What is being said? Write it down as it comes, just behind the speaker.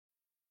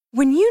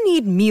When you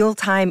need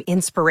mealtime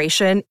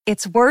inspiration,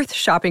 it's worth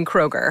shopping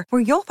Kroger,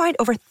 where you'll find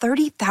over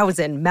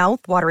 30,000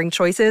 mouth-watering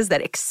choices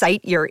that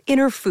excite your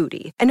inner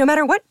foodie. And no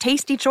matter what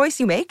tasty choice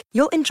you make,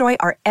 you'll enjoy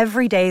our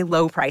everyday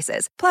low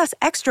prices, plus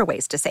extra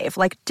ways to save,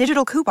 like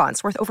digital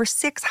coupons worth over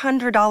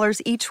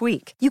 $600 each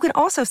week. You can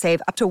also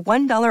save up to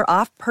 $1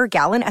 off per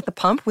gallon at the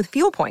pump with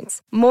fuel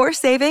points. More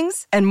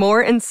savings and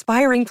more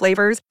inspiring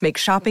flavors make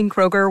shopping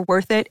Kroger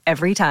worth it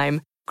every time.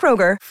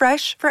 Kroger,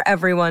 fresh for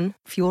everyone.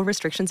 Fuel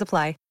restrictions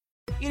apply.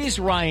 It is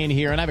Ryan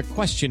here, and I have a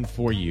question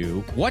for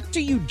you. What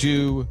do you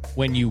do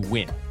when you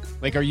win?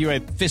 Like, are you a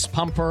fist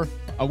pumper,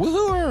 a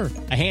woo-hooer,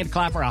 a hand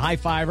clapper, a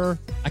high-fiver?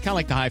 I kind of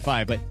like the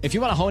high-five, but if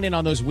you want to hone in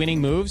on those winning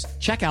moves,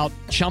 check out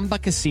Chumba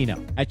Casino.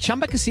 At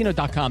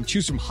ChumbaCasino.com,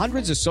 choose from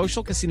hundreds of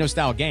social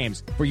casino-style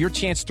games for your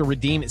chance to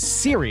redeem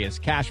serious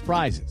cash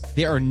prizes.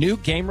 There are new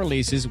game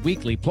releases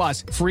weekly,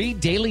 plus free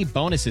daily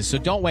bonuses, so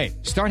don't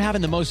wait. Start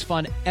having the most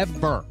fun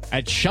ever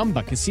at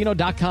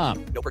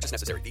ChumbaCasino.com. No purchase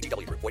necessary.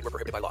 VGW Group. Void where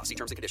prohibited by law. See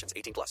terms and conditions.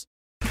 18+.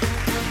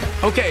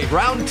 Okay,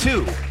 round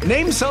two.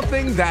 Name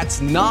something that's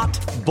not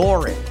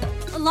boring.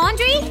 A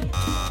laundry?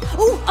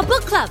 Ooh, a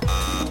book club.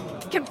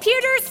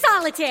 Computer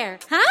solitaire,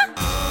 huh?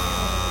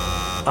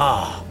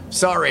 Ah,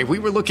 sorry, we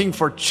were looking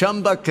for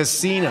Chumba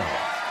Casino.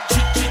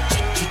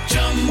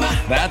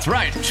 That's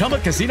right,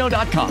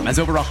 ChumbaCasino.com has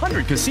over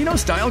 100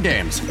 casino-style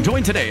games.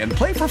 Join today and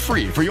play for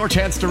free for your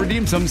chance to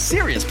redeem some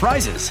serious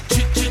prizes.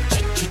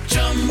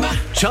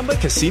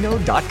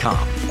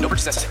 ChumbaCasino.com. No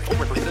purchase necessary. Void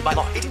where prohibited by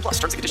law. 18+.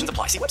 Terms and conditions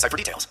apply. See website for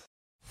details.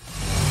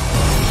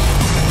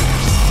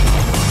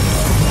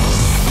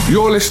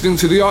 You're listening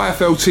to the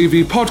IFL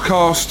TV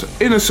podcast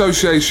in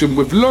association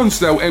with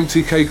Lonsdale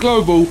MTK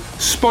Global,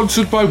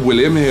 sponsored by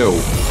William Hill.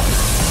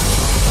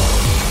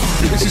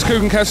 This is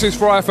Coogan Cassius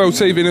for IFL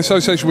TV in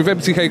association with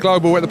MTK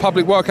Global. We're at the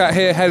public workout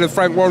here, ahead of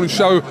Frank Warren's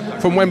show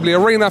from Wembley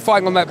Arena.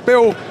 Fighting on that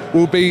bill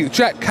will be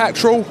Jack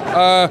Catterall,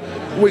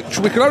 which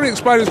we can only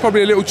explain as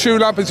probably a little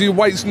tune-up as he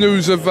awaits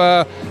news of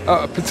a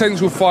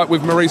potential fight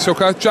with Maurice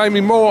Hooker.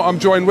 Jamie Moore, I'm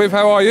joined with.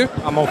 How are you?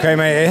 I'm okay,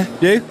 mate.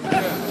 Here. You?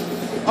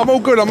 I'm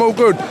all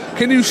good.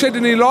 Can you shed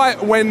any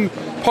light when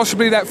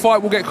possibly that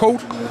fight will get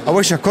called? I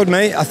wish I could,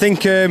 mate. I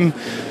think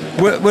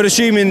we're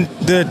assuming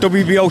the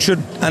WBO should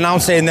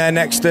announce it in their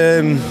next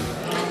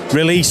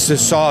release,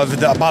 sort of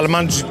about the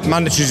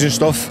mandatories and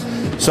stuff.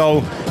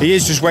 So he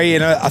is just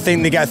waiting. I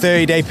think they get a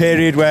 30-day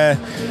period where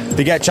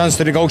they get a chance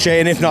to negotiate,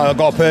 and if not, they'll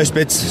go first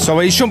bids. So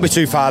he shouldn't be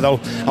too far though.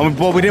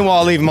 But we didn't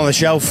want to leave him on the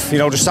shelf,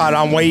 just sat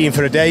around waiting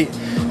for a date.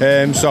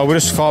 So we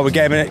just thought we'd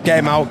get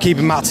him out, keep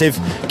him active,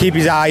 keep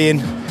his eye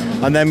in,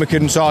 and then we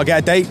can sort of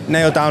get a date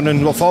nailed down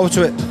and look forward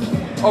to it.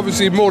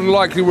 Obviously, more than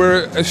likely,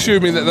 we're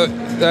assuming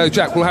that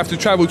Jack will have to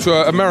travel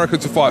to America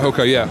to fight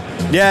Hooker. Yeah.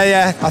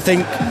 I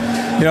think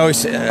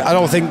I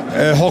don't think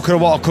Hooker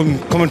will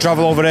come and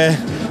travel over there.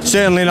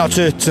 Certainly not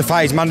to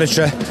fight his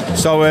mandatory.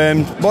 So,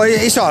 but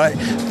it's all right.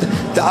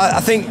 I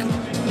think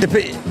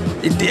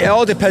it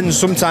all depends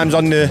sometimes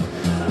on the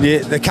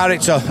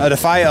character of the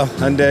fighter.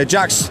 And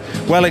Jack's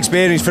well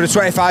experienced for a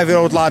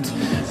 25-year-old lad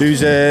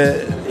who's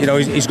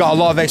he's got a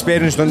lot of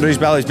experience under his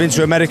belt. He's been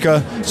to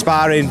America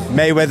sparring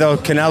Mayweather,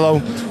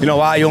 Canelo,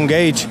 at a young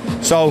age.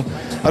 So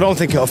I don't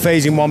think it'll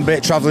faze him one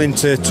bit travelling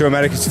to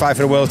America to fight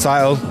for a world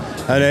title.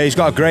 And he's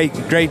got a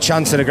great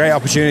chance and a great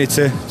opportunity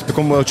to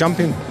become world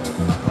champion.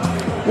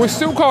 We're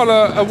still kind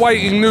of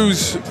awaiting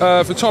news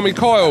for Tommy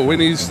Kyle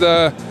in his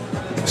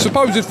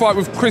supposed fight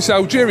with Chris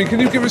Algieri. Can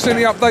you give us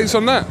any updates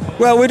on that?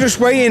 Well, we're just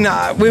waiting.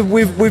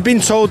 We've been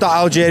told that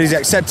Algieri's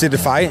accepted the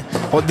fight,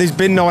 but there's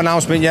been no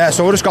announcement yet,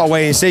 so we've just got to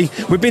wait and see.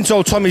 We've been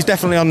told Tommy's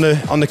definitely on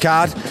the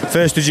card,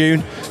 1st of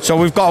June, so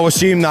we've got to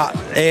assume that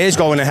it is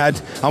going ahead,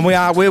 and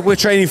we're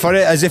training for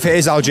it as if it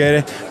is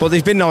Algieri, but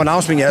there's been no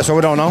announcement yet, so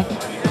we don't know.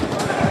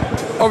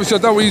 Obviously,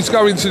 I don't want you to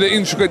go into the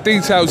intricate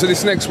details of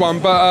this next one,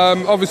 but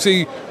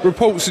obviously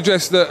reports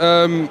suggest that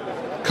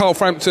Carl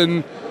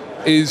Frampton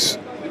is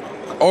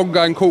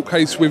ongoing court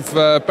case with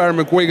Barry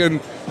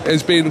McGuigan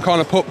has been kind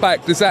of put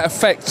back. Does that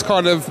affect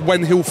kind of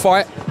when he'll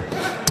fight?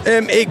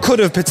 It could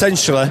have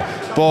potentially,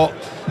 but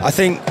I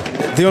think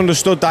they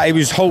understood that he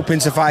was hoping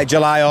to fight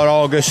July or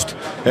August.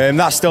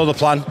 That's still the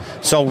plan.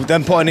 So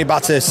then putting it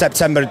back to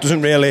September, it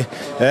doesn't really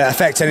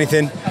affect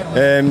anything.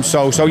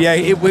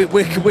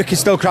 We can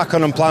still crack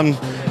on and plan.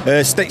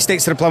 Stick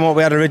to the plan what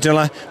we had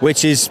originally,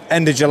 which is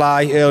end of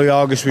July, early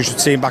August. We should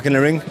see him back in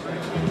the ring.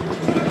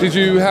 Did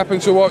you happen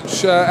to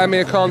watch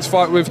Amir Khan's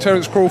fight with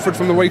Terence Crawford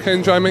from the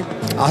weekend, Jamie?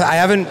 I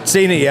haven't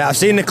seen it yet. I've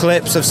seen the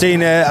clips, I've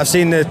seen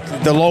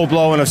the low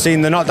blow, and I've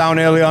seen the knockdown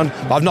early on,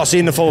 but I've not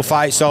seen the full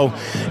fight, so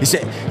I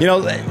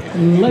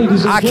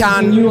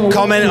can't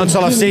comment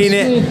until I've seen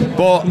it,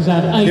 but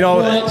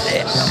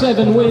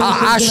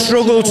I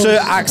struggle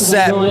to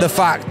accept the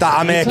fact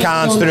that Amir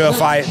Khan's through a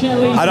fight.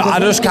 I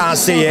just can't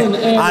see it,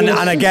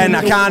 and again,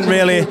 I can't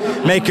really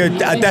make a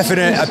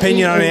definite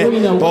opinion on it,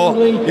 but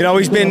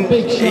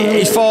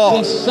he's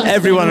fought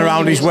everyone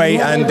around his weight,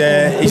 and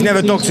he's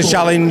never ducked a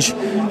challenge,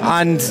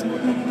 and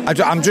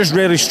I'm just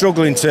really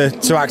struggling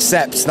to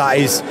accept that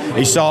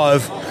he's sort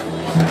of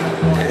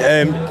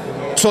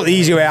took the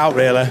easy way out,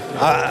 really.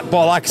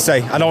 But like I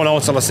say, I don't know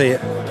until I see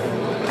it.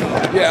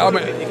 Yeah,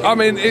 I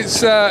mean,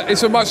 it's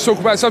a much talk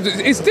about subject.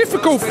 It's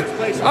difficult.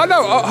 I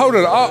know. Hold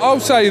on. I'll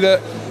say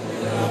that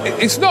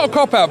it's not a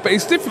cop out, but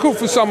it's difficult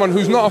for someone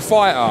who's not a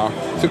fighter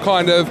to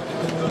kind of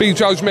be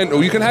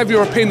judgmental. You can have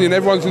your opinion.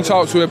 Everyone's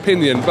entitled to an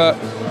opinion, but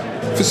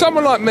for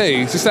someone like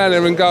me to stand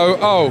there and go,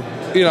 oh,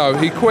 you know,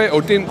 he quit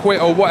or didn't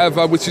quit or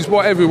whatever, which is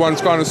what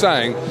everyone's kind of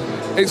saying.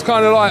 It's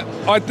kind of like,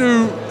 I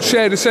do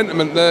share the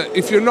sentiment that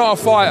if you're not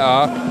a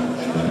fighter,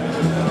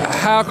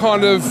 how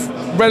kind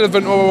of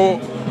relevant or,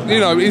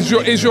 you know, is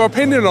your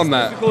opinion on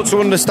that? It's difficult to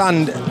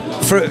understand,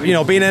 for, you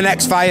know, being an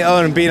ex-fighter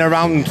and being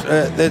around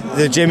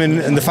the gym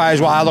and the fighters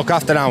what I look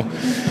after now.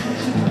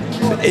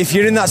 If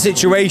you're in that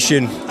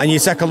situation and you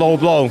take a low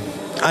blow,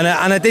 and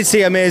I did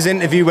see Amir's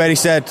interview where he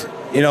said,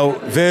 you know,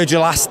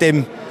 Virgil asked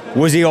him,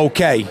 was he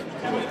okay?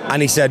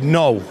 And he said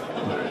no.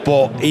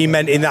 But he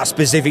meant in that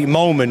specific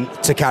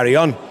moment to carry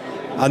on,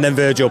 and then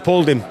Virgil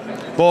pulled him.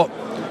 But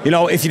you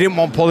know, if you didn't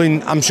want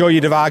pulling, I'm sure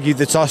you'd have argued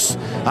the toss.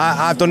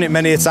 I've done it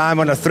many a time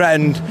when I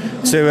threatened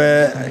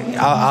to,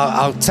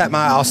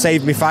 I'll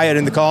save me fighter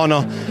in the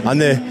corner,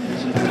 and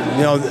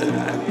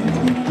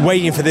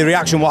waiting for the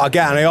reaction what I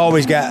get, and I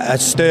always get a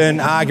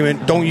stern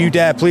argument. Don't you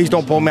dare! Please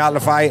don't pull me out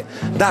of the fight.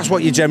 That's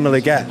what you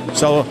generally get.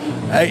 So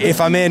if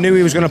Amir knew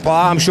he was going to pull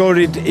out, I'm sure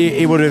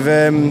he would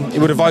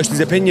have voiced his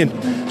opinion.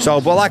 So,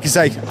 but like I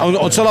say,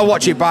 until I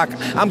watch it back,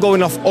 I'm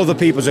going off other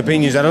people's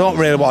opinions, and I don't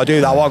really want to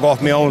do that. I want to go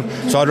off my own,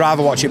 so I'd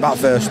rather watch it back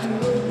first.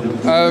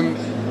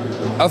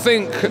 I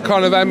think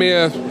kind of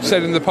Amir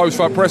said in the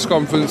post-fight press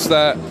conference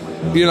that,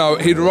 you know,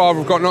 he'd rather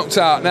have got knocked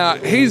out. Now,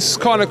 his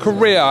kind of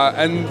career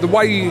and the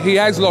way he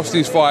has lost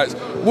his fights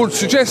would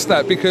suggest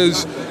that,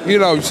 because, you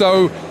know,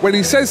 so when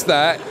he says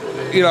that,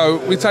 you know,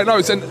 we take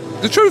notice. And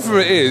the truth of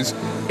it is,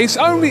 it's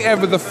only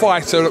ever the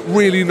fighter that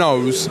really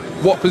knows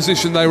what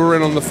position they were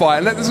in on the fight.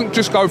 And that doesn't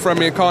just go for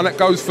Amir Khan, that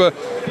goes for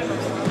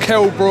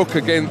Kell Brook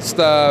against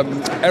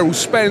Errol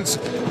Spence,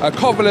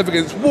 Kovalev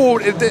against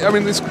Ward. I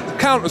mean, there's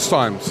countless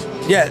times.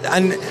 Yeah,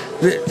 and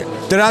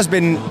there has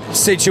been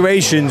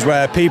situations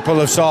where people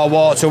have sort of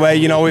walked away.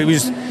 You know, it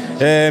was,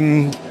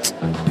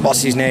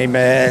 what's his name?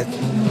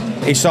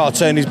 He sort of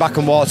turned his back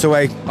and walked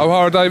away.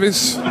 O'Hara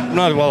Davis?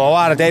 No, well,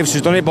 O'Hara Davis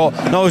has done it, but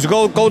no, it was a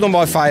Golden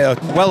Boy fighter,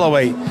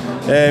 welterweight.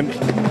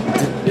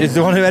 Is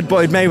the one who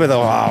headbutted Mayweather.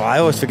 Oh, I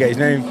always forget his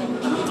name.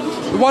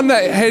 The one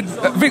that had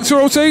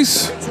Victor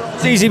Ortiz?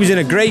 He was in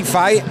a great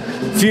fight,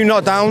 a few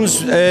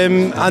knockdowns,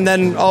 and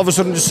then all of a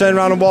sudden just turned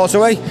around and walked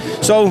away.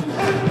 So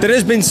there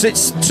has been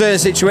certain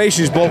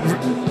situations, but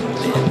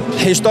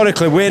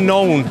historically we're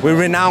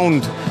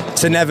renowned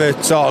to never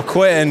sort of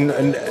quit,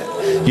 and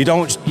you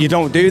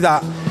don't do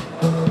that.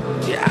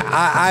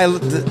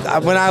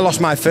 When I lost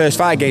my first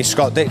fight against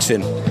Scott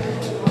Dixon,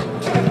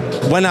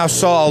 when I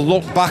sort of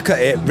look back at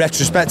it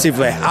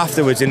retrospectively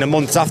afterwards, in the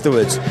months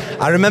afterwards,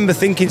 I remember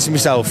thinking to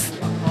myself,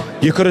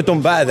 you could have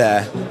done better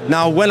there.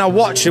 Now, when I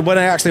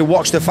actually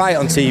watch the fight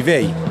on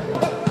TV,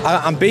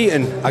 I'm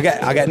beaten. I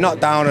get knocked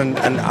down and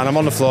I'm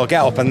on the floor,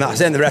 get up, and that's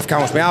it, and the ref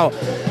counts me out.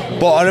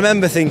 But I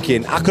remember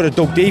thinking, I could have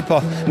dug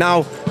deeper.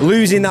 Now,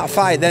 losing that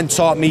fight then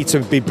taught me to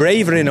be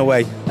braver in a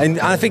way. And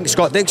I think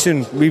Scott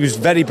Dixon, he was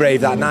very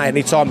brave that night, and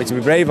he taught me to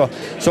be braver.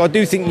 So I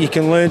do think you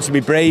can learn to be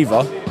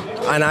braver.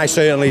 And I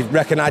certainly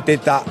reckon I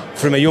did that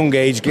from a young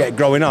age,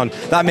 growing on.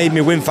 That made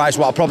me win fights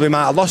what I probably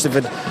might have lost if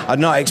I'd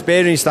not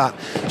experienced that.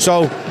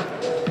 So,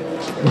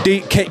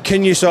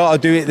 can you sort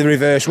of do it the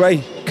reverse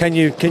way? Can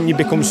you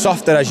become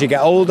softer as you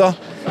get older?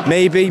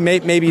 Maybe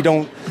you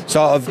don't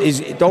sort of.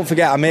 Don't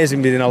forget, Amir's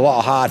been in a lot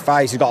of hard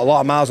fights. He's got a lot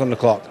of miles on the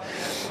clock.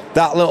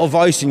 That little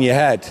voice in your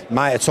head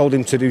might have told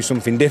him to do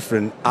something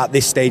different at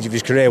this stage of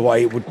his career, what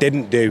he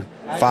didn't do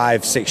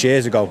 5-6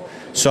 years ago.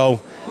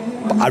 So.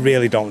 I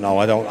really don't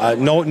know.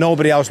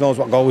 Nobody else knows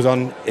what goes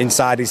on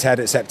inside his head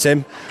except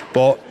him.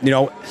 But, you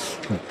know,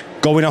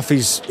 going off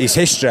his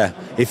history,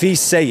 if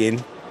he's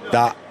saying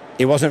that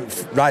he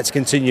wasn't right to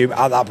continue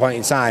at that point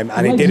in time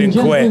and he didn't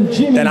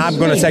quit, then I'm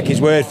going to take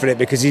his word for it,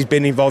 because he's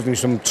been involved in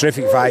some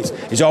terrific fights.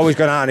 He's always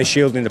gone out on his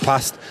shield in the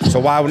past. So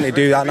why wouldn't he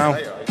do that now?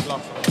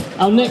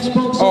 All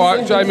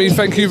right, Jamie,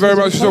 thank you very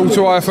much for talking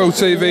to IFL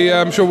TV.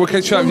 I'm sure we'll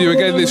catch up with you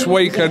again this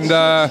week, and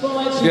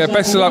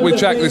best of luck with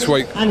Jack this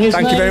week. Thank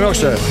you very much,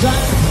 sir.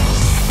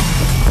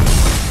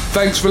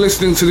 Thanks for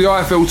listening to the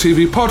IFL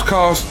TV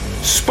podcast,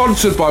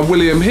 sponsored by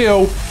William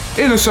Hill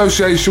in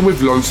association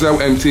with Lonsdale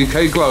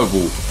MTK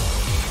Global.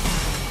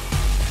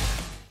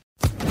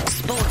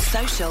 Sports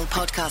Social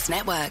Podcast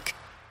Network.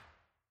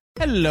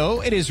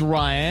 Hello, it is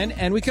Ryan,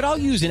 and we could all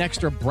use an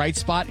extra bright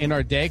spot in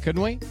our day,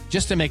 couldn't we?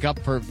 Just to make up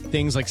for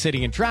things like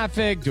sitting in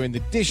traffic, doing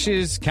the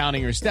dishes,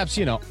 counting your steps,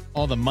 you know,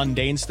 all the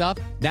mundane stuff.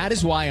 That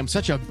is why I'm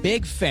such a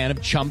big fan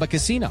of Chumba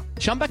Casino.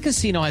 Chumba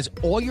Casino has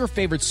all your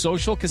favorite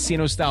social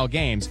casino-style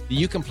games that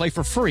you can play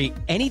for free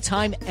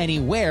anytime,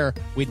 anywhere,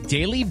 with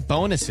daily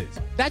bonuses.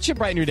 That should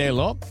brighten your day a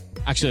little.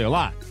 Actually, a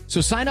lot.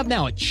 So sign up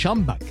now at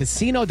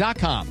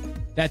ChumbaCasino.com.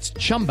 That's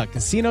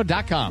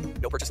ChumbaCasino.com.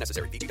 No purchase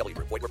necessary. VGW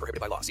Group. Void where prohibited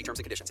by law. See terms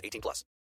and conditions. 18+.